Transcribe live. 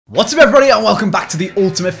What's up everybody and welcome back to the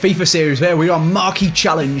Ultimate FIFA series where we are Marquee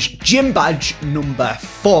Challenge Gym Badge number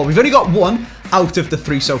 4. We've only got one out of the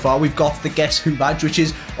 3 so far. We've got the Guess Who badge, which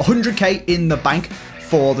is 100k in the bank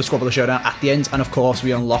for the SQUADS Showdown at the end. And of course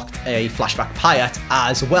we unlocked a flashback Payet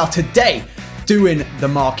as well. Today, doing the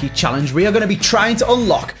Marquee Challenge, we are going to be trying to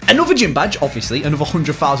unlock another gym badge, obviously, another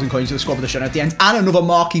 100,000 coins to the SQUADS Showdown at the end, and another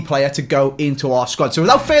Marquee player to go into our squad. So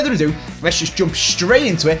without further ado, let's just jump straight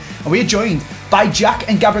into it. And we are joined by Jack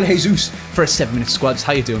and Gabriel Jesus for a 7-minute squads.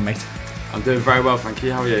 How you doing, mate? I'm doing very well, thank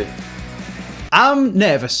you. How are you? I'm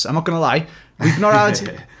nervous, I'm not going to lie. We've not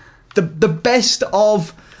had the best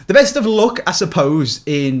of luck, I suppose,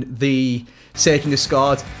 in the searching the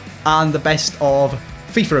squad, and the best of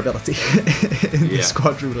FIFA ability in the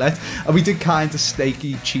squad roulette, and we did kind of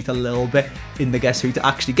snaky cheat a little bit in the Guess Who to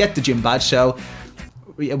actually get the gym badge. So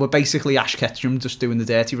we're basically Ash Ketchum just doing the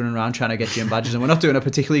dirty, running around trying to get gym badges, and we're not doing a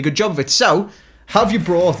particularly good job of it. So have you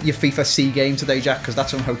brought your FIFA C game today, Jack? Because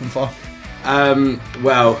that's what I'm hoping for.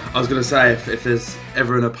 Well, I was going to say, if there's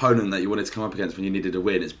ever an opponent that you wanted to come up against when you needed a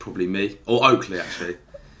win, it's probably me, or Oakley actually.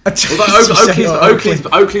 Although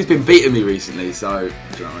Oakley's been beating me recently, so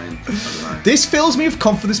do you know what I mean? I don't know. This fills me with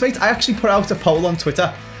confidence, mate. I actually put out a poll on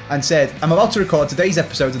Twitter and said, I'm about to record today's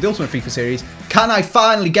episode of the Ultimate FIFA series. Can I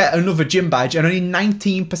finally get another gym badge? And only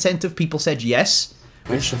 19% of people said yes.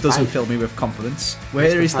 Which doesn't fill me with confidence.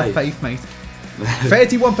 Where is the faith, mate?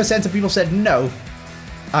 31% of people said no.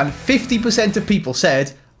 And 50% of people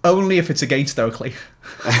said only if it's against Oakley.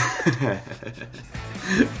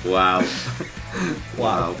 Wow.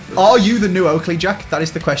 Wow. Are you the new Oakley, Jack? That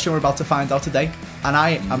is the question we're about to find out today. And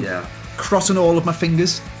I am crossing all of my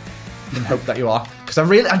fingers in hope that you are. Because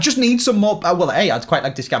I just need some more. Well, hey, I'd quite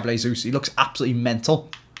like this Gabriel Jesus. He looks absolutely mental.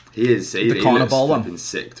 He is. The Carniball one. Been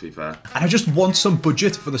sick, to be fair. And I just want some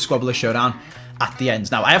budget for the SQUADS Showdown at the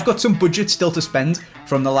end. Now, I have got some budget still to spend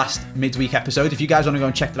from the last midweek episode. If you guys want to go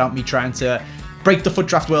and check that out, me trying to break the FUT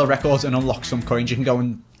Draft World Records and unlock some coins, you can go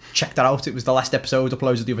and check that out. It was the last episode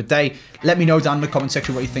uploaded the other day. Let me know down in the comment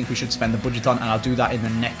section what you think we should spend the budget on, and I'll do that in the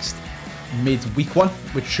next midweek one,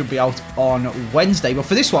 which should be out on Wednesday. But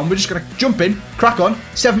for this one, we're just going to jump in, crack on,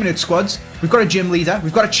 7-minute squads. We've got a gym leader,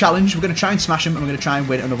 we've got a challenge, we're going to try and smash him, and we're going to try and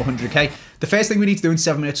win another 100k. The first thing we need to do in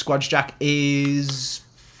 7-minute squads, Jack, is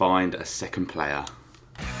find a second player.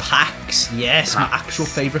 Packs. Yes, my actual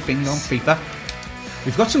favourite thing on FIFA.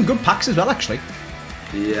 We've got some good packs as well, actually.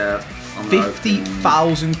 Yeah.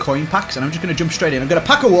 50,000 coin packs, and I'm just going to jump straight in. I'm going to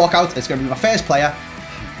pack a walkout. It's going to be my first player.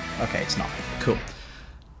 Okay, it's not. Cool.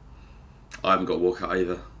 I haven't got a walkout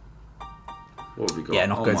either. What have we got? Yeah,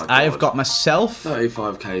 not good. I have got myself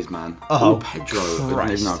 35k's, man. Oh, Pedro. Christ. I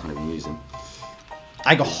don't even know I can't even use him.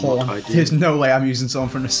 I got Horn. There's no way I'm using someone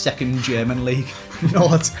from the second German league.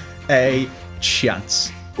 Not a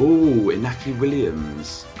chance. Ooh, Inaki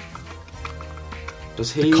Williams.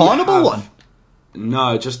 Does he the Carniball one?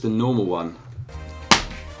 No, just the normal one.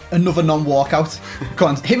 Another non-walkout. Come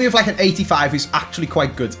on, hit me with like an 85 who's actually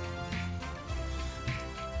quite good.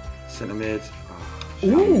 Centre mid.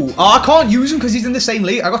 Ooh, I can't use him because he's in the same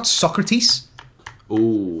league. I got Socrates.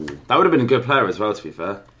 Ooh, that would have been a good player as well, to be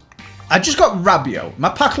fair. I just got Rabiot. My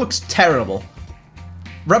pack looks terrible.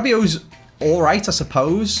 Rabiot's alright, I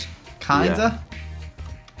suppose. Kinda.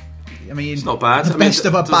 Yeah. I mean, it's not bad. The best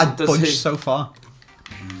of a bad bunch so far.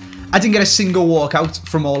 I didn't get a single walkout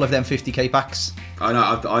from all of them 50k packs. I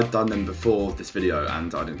know, I've done them before this video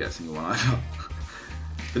and I didn't get a single one either.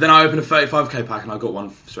 But then I opened a 35k pack and I got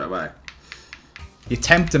one straight away. You're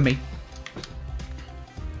tempting me.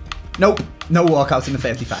 Nope, no walkouts in the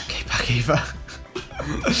 35k pack either.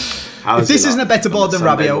 If this isn't a better board than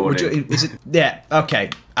Rabiot, is it? Yeah,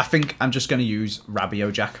 okay. I think I'm just going to use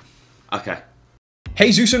Rabiot, Jack. Okay.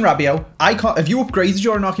 Jesus and Rabiot, have you upgraded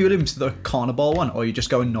your Marquee Williams to the Carniball one, or are you just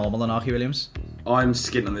going normal on Marquee Williams? I'm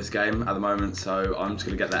skint on this game at the moment, so I'm just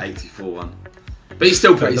going to get that 84 one. But he's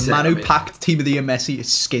still pretty sick. The man who packed Team of the Year Messi is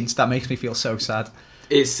skint. That makes me feel so sad.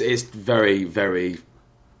 It's very, very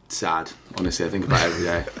sad, honestly. I think about it every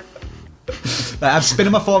day. I'm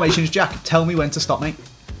spinning my formations, Jack. Tell me when to stop, mate.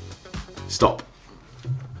 Stop.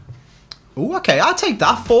 Oh, okay. I'll take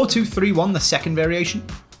that. 4-2-3-1, the second variation.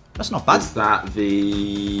 That's not bad. Is that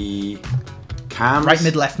the cams? Right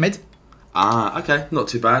mid, left mid. Ah, okay. Not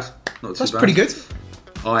too bad. Not too bad. That's pretty good.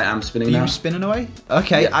 I am spinning now. Are you spinning away?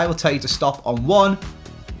 Okay, yeah. I will tell you to stop on 1,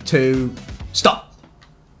 2, stop.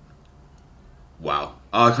 Wow.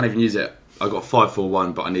 Oh, I can't even use it. I got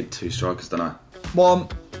 5-4-1, but I need 2 strikers, don't I? 1,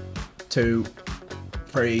 2,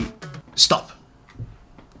 3, stop.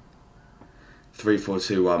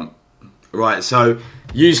 3-4-2-1. Right, so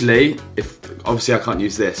usually, obviously I can't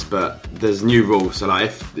use this, but there's a new rule. So like,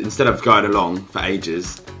 if instead of going along for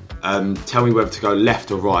ages, Tell me whether to go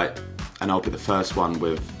left or right, and I'll pick the first one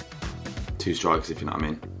with 2 strikers, if you know what I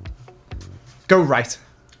mean. Go right.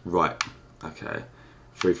 Right. Okay.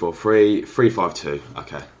 3-4-3, 3-5-2.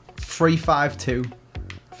 Okay. 3-5-2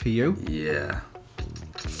 for you. Yeah.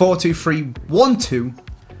 4-2-3-1-2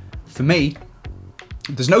 for me.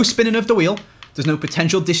 There's no spinning of the wheel. There's no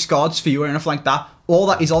potential discards for you or anything like that. All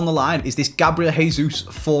that is on the line is this Gabriel Jesus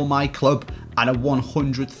for my club and a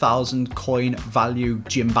 100,000 coin value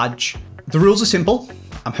gym badge. The rules are simple.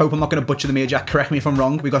 I'm hoping I'm not going to butcher them here, Jack. Correct me if I'm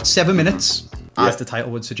wrong. We've got 7 minutes, as the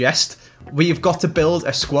title would suggest. We've got to build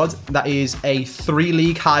a squad that is a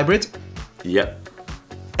 3-league hybrid. Yep.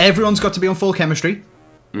 Everyone's got to be on full chemistry.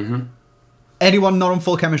 Anyone not on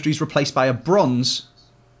full chemistry is replaced by a bronze.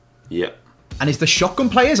 Yep. And is the shotgun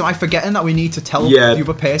players? Am I forgetting that we need to tell the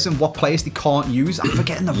other person what players they can't use? I'm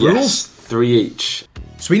forgetting the rules. 3 each.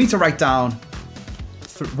 So we need to write down.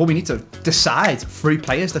 Well, we need to decide 3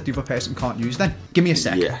 players that the other person can't use. Then give me a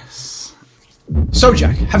sec. Yes. So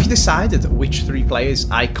Jack, have you decided which 3 players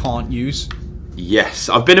I can't use? Yes,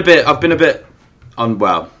 I've been a bit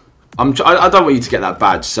unwell. I don't want you to get that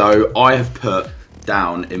badge, so I have put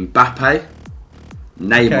down Mbappe,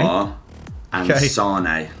 Neymar, and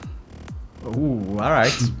Sane. Ooh, all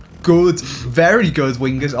right. Good, very good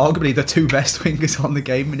wingers. Arguably the 2 best wingers on the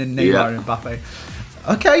game, in Neymar and Mbappe.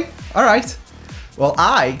 Okay, all right. Well,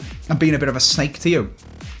 I am being a bit of a snake to you.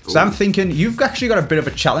 So I'm thinking you've actually got a bit of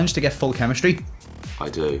a challenge to get full chemistry. I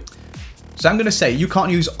do. So I'm going to say you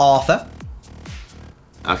can't use Arthur.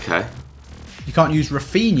 Okay. You can't use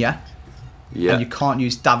Rafinha. Yeah. And you can't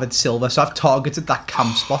use David Silva. So I've targeted that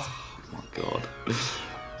cam spot. Oh my god.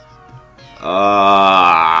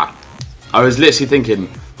 I was literally thinking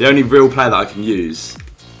the only real player that I can use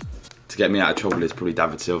to get me out of trouble is probably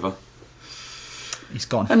David Silva. He's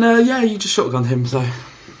gone. And yeah, you just shotgunned him, so...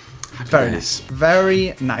 Very nice.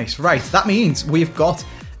 Very nice. Right, that means we've got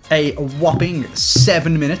a whopping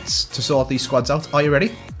 7 minutes to sort these squads out. Are you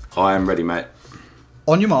ready? I am ready, mate.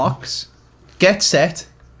 On your marks, get set,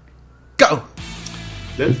 go!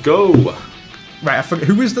 Let's go! Right, I forgot.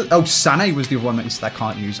 Who was the... Oh, Sané was the other one that I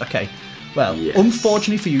can't use. Okay. Well,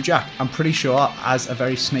 unfortunately for you, Jack, I'm pretty sure, as a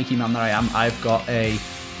very snaky man that I am, I've got a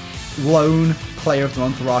lone player of the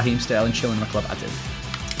month, Raheem Sterling, chilling in my club. I do.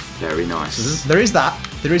 Very nice. So there is that.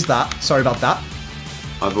 There is that. Sorry about that.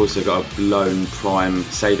 I've also got a lone prime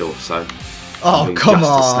Sador, so... Oh, come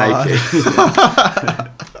on!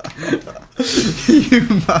 You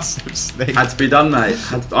massive snake. Had to be done, mate.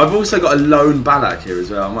 I've also got a lone Ballack here as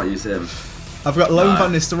well. I might use him. I've got Lone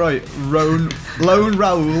Van Nistelrooy, Lone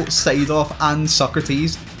Raoul, Seedorf, and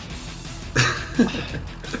Socrates.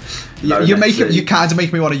 You kind of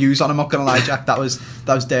make me want to use on. I'm not gonna lie, Jack. That was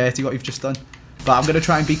dirty what you've just done. But I'm gonna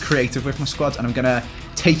try and be creative with my squad, and I'm gonna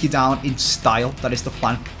take you down in style. That is the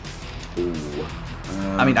plan. Ooh.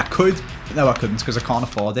 I mean, I could. No, I couldn't because I can't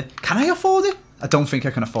afford it. Can I afford it? I don't think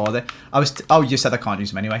I can afford it. Oh, you said I can't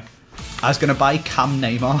use him anyway. I was gonna buy Cam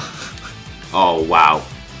Neymar. Oh wow.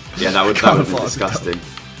 Yeah, that would be disgusting.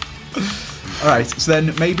 Alright, so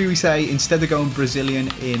then maybe we say, instead of going Brazilian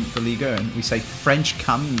in the Ligue 1, we say French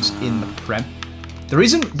cams in the Prem. There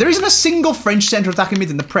isn't a single French centre attacking mid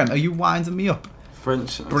in the Prem. Are you winding me up?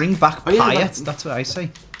 French. Bring back Payet, that's what I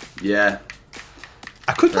say. Yeah.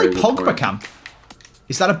 I could play Pogba cam.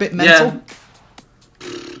 Is that a bit mental? Yeah.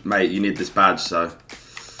 Mate, you need this badge, so...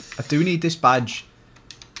 I do need this badge.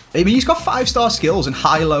 I mean, he's got 5-star skills and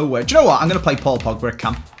high-low work. Do you know what? I'm going to play Paul Pogba at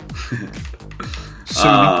cam.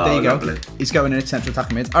 There you go. Lovely. He's going in at central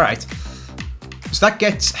attacking mid. All right. So that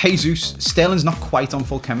gets Jesus. Sterling's not quite on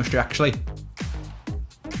full chemistry, actually.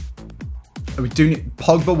 We do need...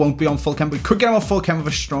 Pogba won't be on full chem. We could get him on full chem with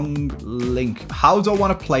a strong link. How do I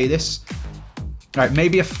want to play this? All right,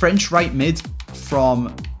 maybe a French right mid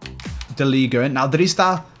from the Ligue 1. Now, there is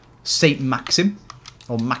that Saint Maxim.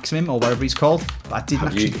 Or Maximum, or whatever he's called. But I didn't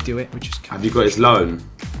actually do it, which is kind Have you got his loan?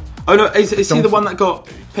 Oh no, is he the one that got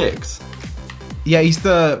picked? Yeah, he's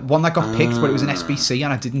the one that got picked, but it was an SBC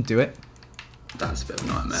and I didn't do it. That's a bit of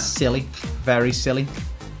a nightmare. Silly. Very silly.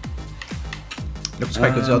 Looks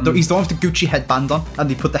quite good as well. He's the one with the Gucci headband on, and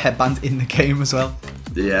they put the headband in the game as well.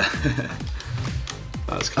 Yeah.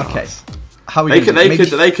 That's class. Okay. How are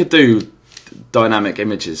they could do dynamic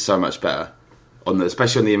images so much better,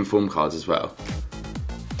 especially on the inform cards as well.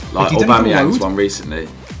 Like Aubameyang's one recently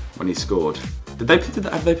when he scored. Have they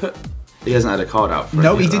put? He hasn't had a card out for it.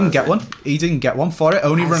 No, he didn't get one. He didn't get one for it.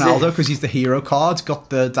 Only Ronaldo, because he's the hero card, got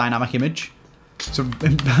the dynamic image. So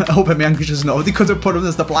Aubameyang just know. They could have put him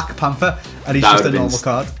as the Black Panther, and he's just a normal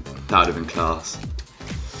card. That would have been class.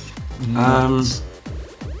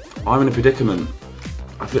 I'm in a predicament.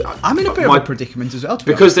 I'm in a bit of a predicament as well,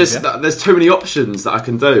 because there's too many options that I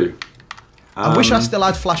can do. I wish I still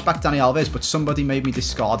had flashback Dani Alves, but somebody made me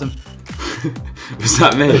discard him. Was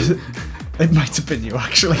that me? It might have been you,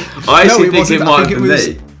 actually. I actually think it might have been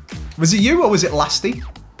me. Was it you or was it Lasty?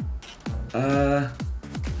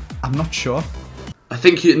 I'm not sure. I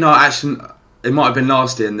think you. No, actually, it might have been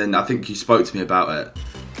Nasty, and then I think you spoke to me about it.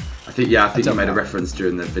 I think you made a reference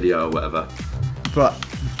during the video or whatever. But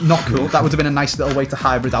not cool. That would have been a nice little way to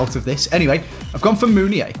hybrid out of this. Anyway, I've gone for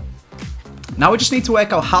Mounier. Now we just need to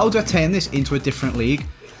work out how do I turn this into a different league.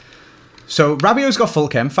 So Rabiot's got full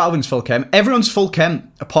chem, Falvin's full chem, everyone's full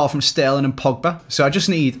chem apart from Sterling and Pogba. So I just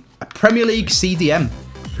need a Premier League CDM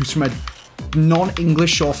who's from a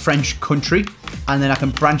non-English or French country, and then I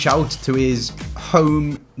can branch out to his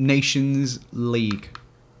home nations league.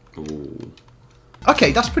 Ooh.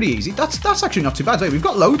 Okay, that's pretty easy. That's actually not too bad. We've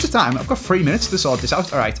got loads of time. I've got 3 minutes to sort this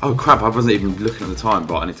out. All right. Oh crap! I wasn't even looking at the time,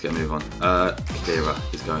 but I need to get a move on.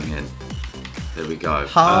 Kira is going in. There we go.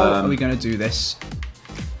 How are we going to do this?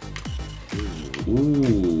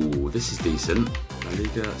 Ooh, this is decent. La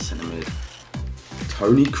Liga centre mid.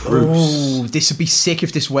 Tony Kroos. Oh, this would be sick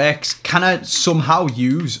if this works. Can I somehow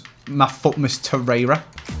use my Futmas Torreira?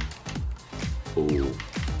 Ooh,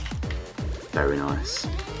 very nice.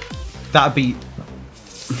 That'd be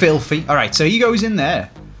filthy. All right, so he goes in there.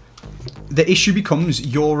 The issue becomes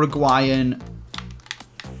Uruguayan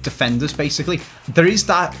defenders, basically. There is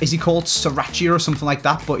that, is he called Sriracha or something like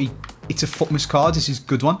that, but it's a Futmas card. This is a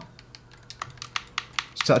good one.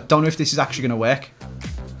 So I don't know if this is actually going to work.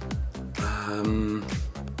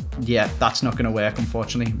 Yeah, that's not going to work,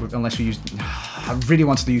 unfortunately, unless we use... I really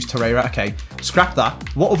wanted to use Torreira. Okay, scrap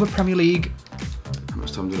that. What other Premier League How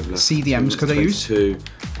much time do we have left? CDMs could I use?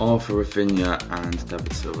 Arthur, Rafinha and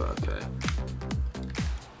David Silva. Okay.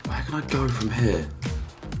 Where can I go from here?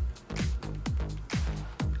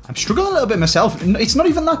 I'm struggling a little bit myself. It's not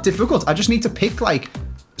even that difficult. I just need to pick, like,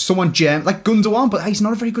 someone gem, like Gundogan, but he's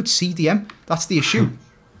not a very good CDM. That's the issue.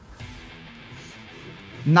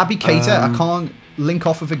 Naby Keita, I can't link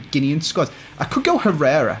off of a Guinean squad. I could go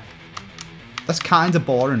Herrera. That's kind of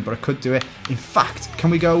boring, but I could do it. In fact, can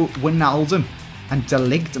we go Wijnaldum and De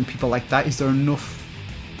Ligt and people like that? Is there enough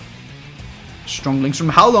strong links from...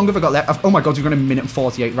 How long have I got left? Oh my god, we've got a minute and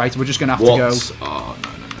 48. Right, we're just going to have to go... Oh,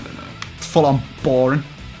 no. Full on boring.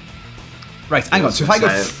 Right, hang on. So if I go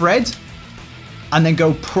Fred and then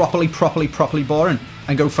go properly boring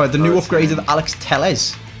and go for the new upgraded Alex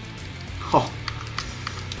Telles. Oh.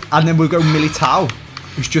 And then we'll go Militao,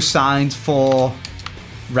 who's just signed for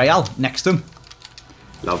Real next to him.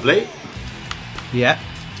 Lovely. Yeah.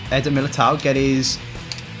 Eder Militao, get his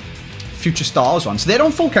Future Stars one. So they're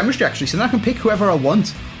on full chemistry, actually. So then I can pick whoever I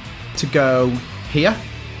want to go here.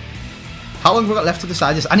 How long have we got left to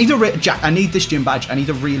decide this? I need I need this gym badge. I need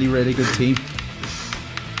a really, really good team.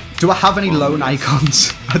 Do I have any lone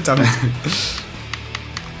icons? I don't know.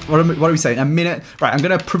 What are we saying? A minute. Right, I'm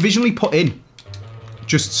going to provisionally put in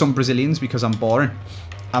just some Brazilians because I'm boring.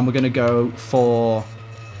 And we're going to go for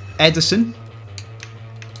Ederson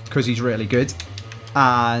because he's really good.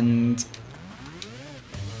 And...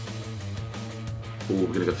 Oh, we're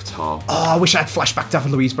going to go for Tar. Oh, I wish I had flashback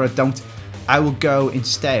David Luiz, but I don't. I will go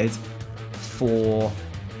instead for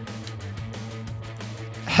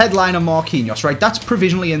headliner Marquinhos. Right, that's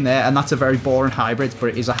provisionally in there, and that's a very boring hybrid, but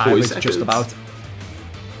it is a hybrid just about.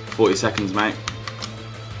 40 seconds, mate.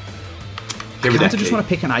 I kind of just want to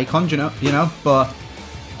pick an icon, you know, but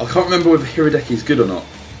I can't remember whether Hiradeki's good or not.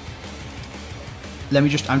 I'm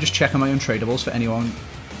just checking my untradables for anyone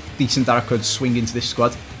decent that I could swing into this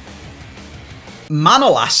squad.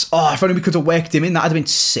 Manolas. Oh, if only we could have worked him in, that'd have been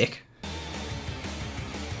sick.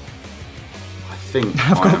 I think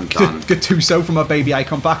I've got Gattuso from my baby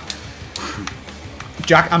icon pack.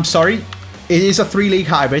 Jack, I'm sorry. It is a 3-league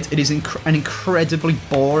hybrid. It is an incredibly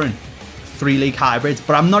boring 3-league hybrid,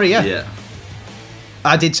 but I'm not here. Yeah.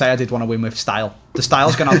 I did say I did want to win with style. The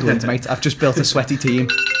style's going to outdo it, mate. I've just built a sweaty team,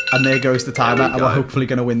 and there goes the timer, and we're hopefully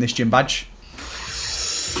going to win this gym badge.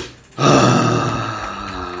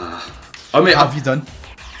 I mean, have you done?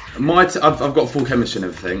 I've got full chemistry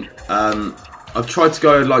and everything. I've tried to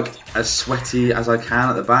go like as sweaty as I can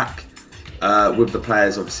at the back with the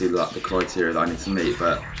players, obviously, like the criteria that I need to meet.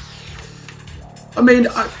 But I mean,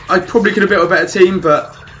 I probably could have built a better team,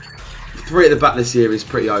 but 3 at the back this year is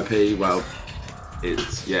pretty OP. Well,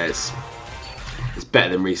 it's better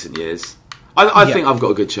than recent years. I think I've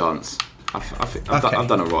got a good chance. I've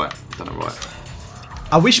done it right. I've done it right.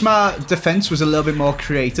 I wish my defence was a little bit more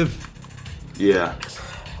creative. Yeah.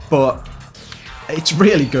 But it's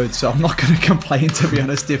really good, so I'm not going to complain, to be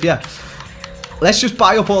honest with you. let's just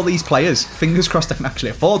buy up all these players. Fingers crossed I can actually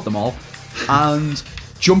afford them all. And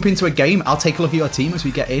jump into a game. I'll take a look at your team as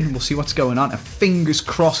we get in. We'll see what's going on. And fingers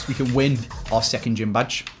crossed we can win our second gym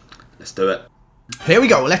badge. Let's do it. Here we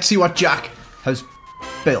go. Let's see what Jack has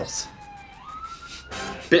built.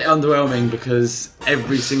 Bit underwhelming because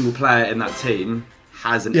every single player in that team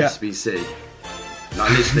has an SBC.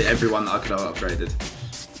 Like literally everyone that I could have upgraded.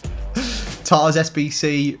 Tar's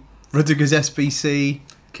SBC, Rudiger's SBC.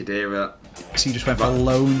 Khedira. So you just went for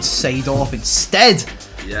lone Seedorf instead.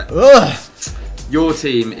 Yeah. Ugh. Your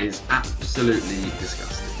team is absolutely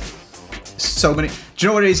disgusting. So many. Do you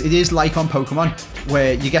know what it is? It is like on Pokemon,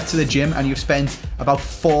 where you get to the gym and you've spent about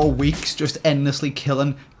 4 weeks just endlessly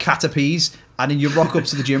killing Caterpies, and then you rock up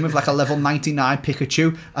to the gym with like a level 99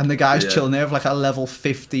 Pikachu, and the guy's chilling there with like a level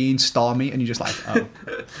 15 Starmie, and you're just like, oh,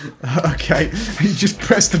 okay. And you just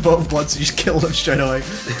press the button once, and you just kill them straight away.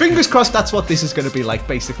 Fingers crossed that's what this is going to be like,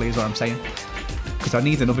 basically, is what I'm saying. Because I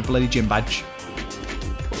need another bloody gym badge.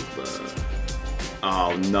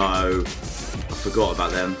 Oh no, I forgot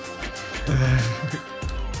about them.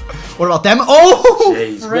 What about them? Oh,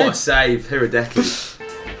 jeez, what a save, Hiradeki.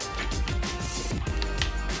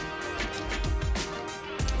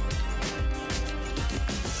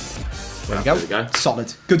 There we go.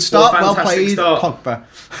 Solid. Good start. Well played, start. Pogba.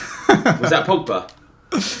 Was that Pogba?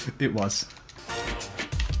 It was.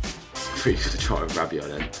 I thought you could have tried with Rabiot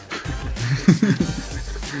then.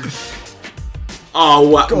 Oh,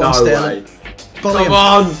 what? Go on, No Sterling. way. Bully Come him.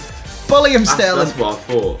 on. Bully him, Sterling. That's what I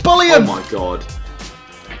thought. Bully him. Oh my god.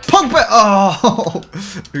 Pogba. Oh,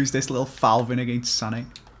 who's this little Falvin against Sané?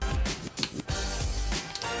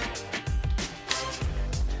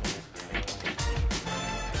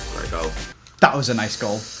 Great goal. That was a nice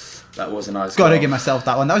goal. That was a nice goal. Gotta give myself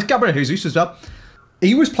that one. That was Gabriel Jesus as well.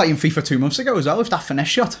 He was playing FIFA 2 months ago as well with that finesse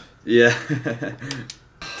shot. Yeah.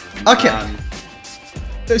 Okay.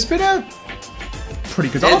 It's been a pretty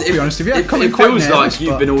good off, to be honest with you. It feels like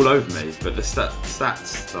you've been all over me, but the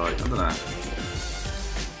stats, like, I don't know.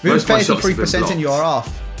 We were 33% in your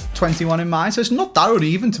half, 21 in mine, so it's not that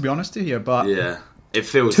uneven, to be honest with you. But yeah, it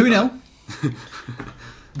feels 2-0.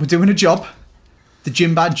 We're doing a job. The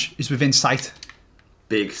gym badge is within sight.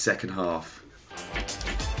 Big second half.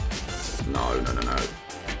 No.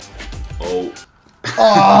 Oh.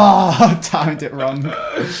 Oh, timed it wrong.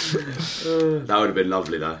 That would have been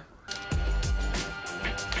lovely, though.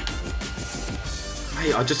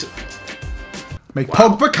 Mate, I just... Mate, wow.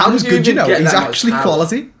 Pogba Cam's good, you know. He's actually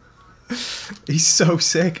quality. He's so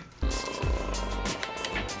sick.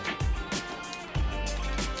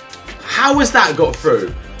 How has that got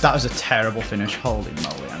through? That was a terrible finish. Holy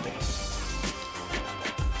moly, Andy.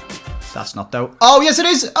 That's not dope. Oh, yes, it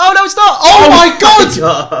is. Oh, no, it's not. Oh, my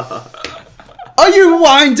God. Are you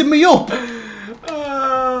winding me up?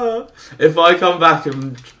 If I come back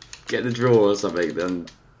and get the draw or something, then...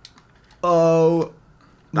 Oh,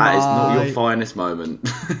 that is not your finest moment.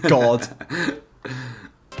 God.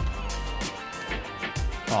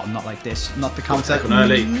 Oh, not like this. Not the counter.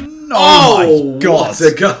 Early. No, oh, my God. What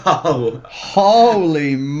a goal.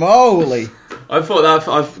 Holy moly. I thought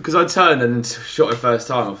that, because I turned and shot it first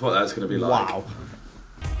time, I thought that was going to be like... Wow.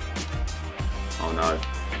 Oh, no.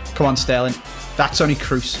 Come on, Sterling. That's only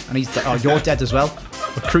Cruz. And he's dead. Oh, you're dead as well.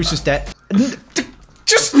 But Cruz is dead.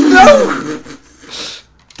 Just no!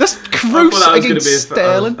 That's Cruz against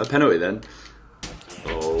Sterling. A penalty then.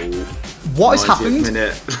 Oh. What has happened?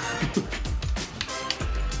 Minute.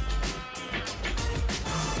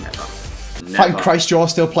 Thank Christ you're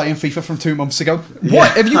still playing FIFA from 2 months ago. Yeah,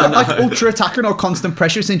 what? Have you got like ultra attacking or constant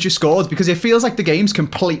pressure since you scored? Because it feels like the game's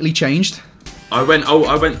completely changed. I went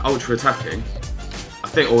ultra attacking. I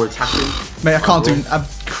think, or attacking. Mate, I can't do... I'm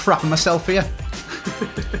crapping myself here.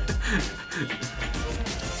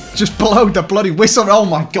 Just blow the bloody whistle. Oh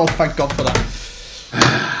my God, thank God for that.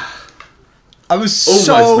 I was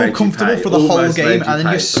so comfortable for the whole game and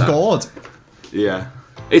then you scored. Yeah.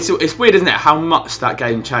 It's weird, isn't it, how much that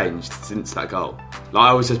game changed since that goal.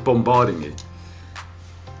 Like, I was just bombarding you.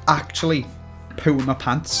 Actually, pooing my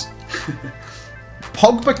pants.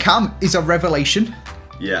 Pogba Cam is a revelation.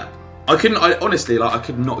 Yeah. I honestly, like, I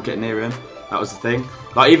could not get near him. That was the thing.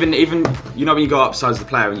 Like, even you know when you go upsides the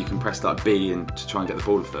player and you can press like B and to try and get the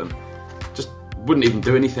ball with them, just wouldn't even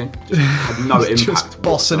do anything. Just had no impact just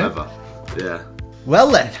bossing whatsoever. It. Yeah. Well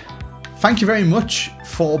then, thank you very much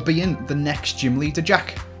for being the next gym leader,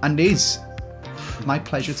 Jack. And it is my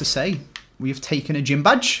pleasure to say we have taken a gym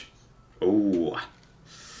badge. Ooh.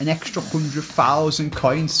 An extra 100,000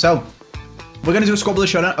 coins. So, we're going to do a Squad Builder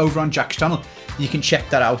showdown over on Jack's channel. You can check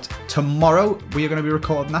that out tomorrow. We are going to be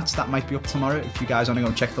recording that, so that might be up tomorrow. If you guys want to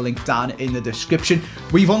go check the link down in the description.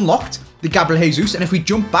 We've unlocked the Gabriel Jesus, and if we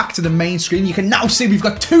jump back to the main screen, you can now see we've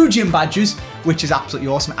got 2 gym badges, which is absolutely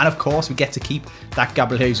awesome. And of course, we get to keep that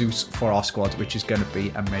Gabriel Jesus for our squad, which is going to be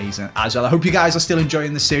amazing as well. I hope you guys are still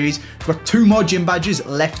enjoying the series. We've got 2 more gym badges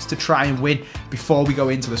left to try and win before we go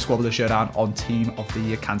into the Squad Builder Showdown on Team of the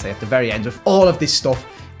Year candidate at the very end, with all of this stuff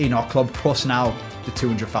in our club, plus now the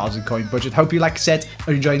 200,000 coin budget. Hope you, like I said,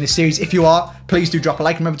 are enjoying this series. If you are, please do drop a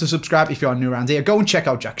like. Remember to subscribe if you are new around here. Go and check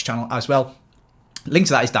out Jack's channel as well. Link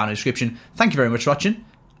to that is down in the description. Thank you very much for watching.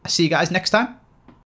 I'll see you guys next time.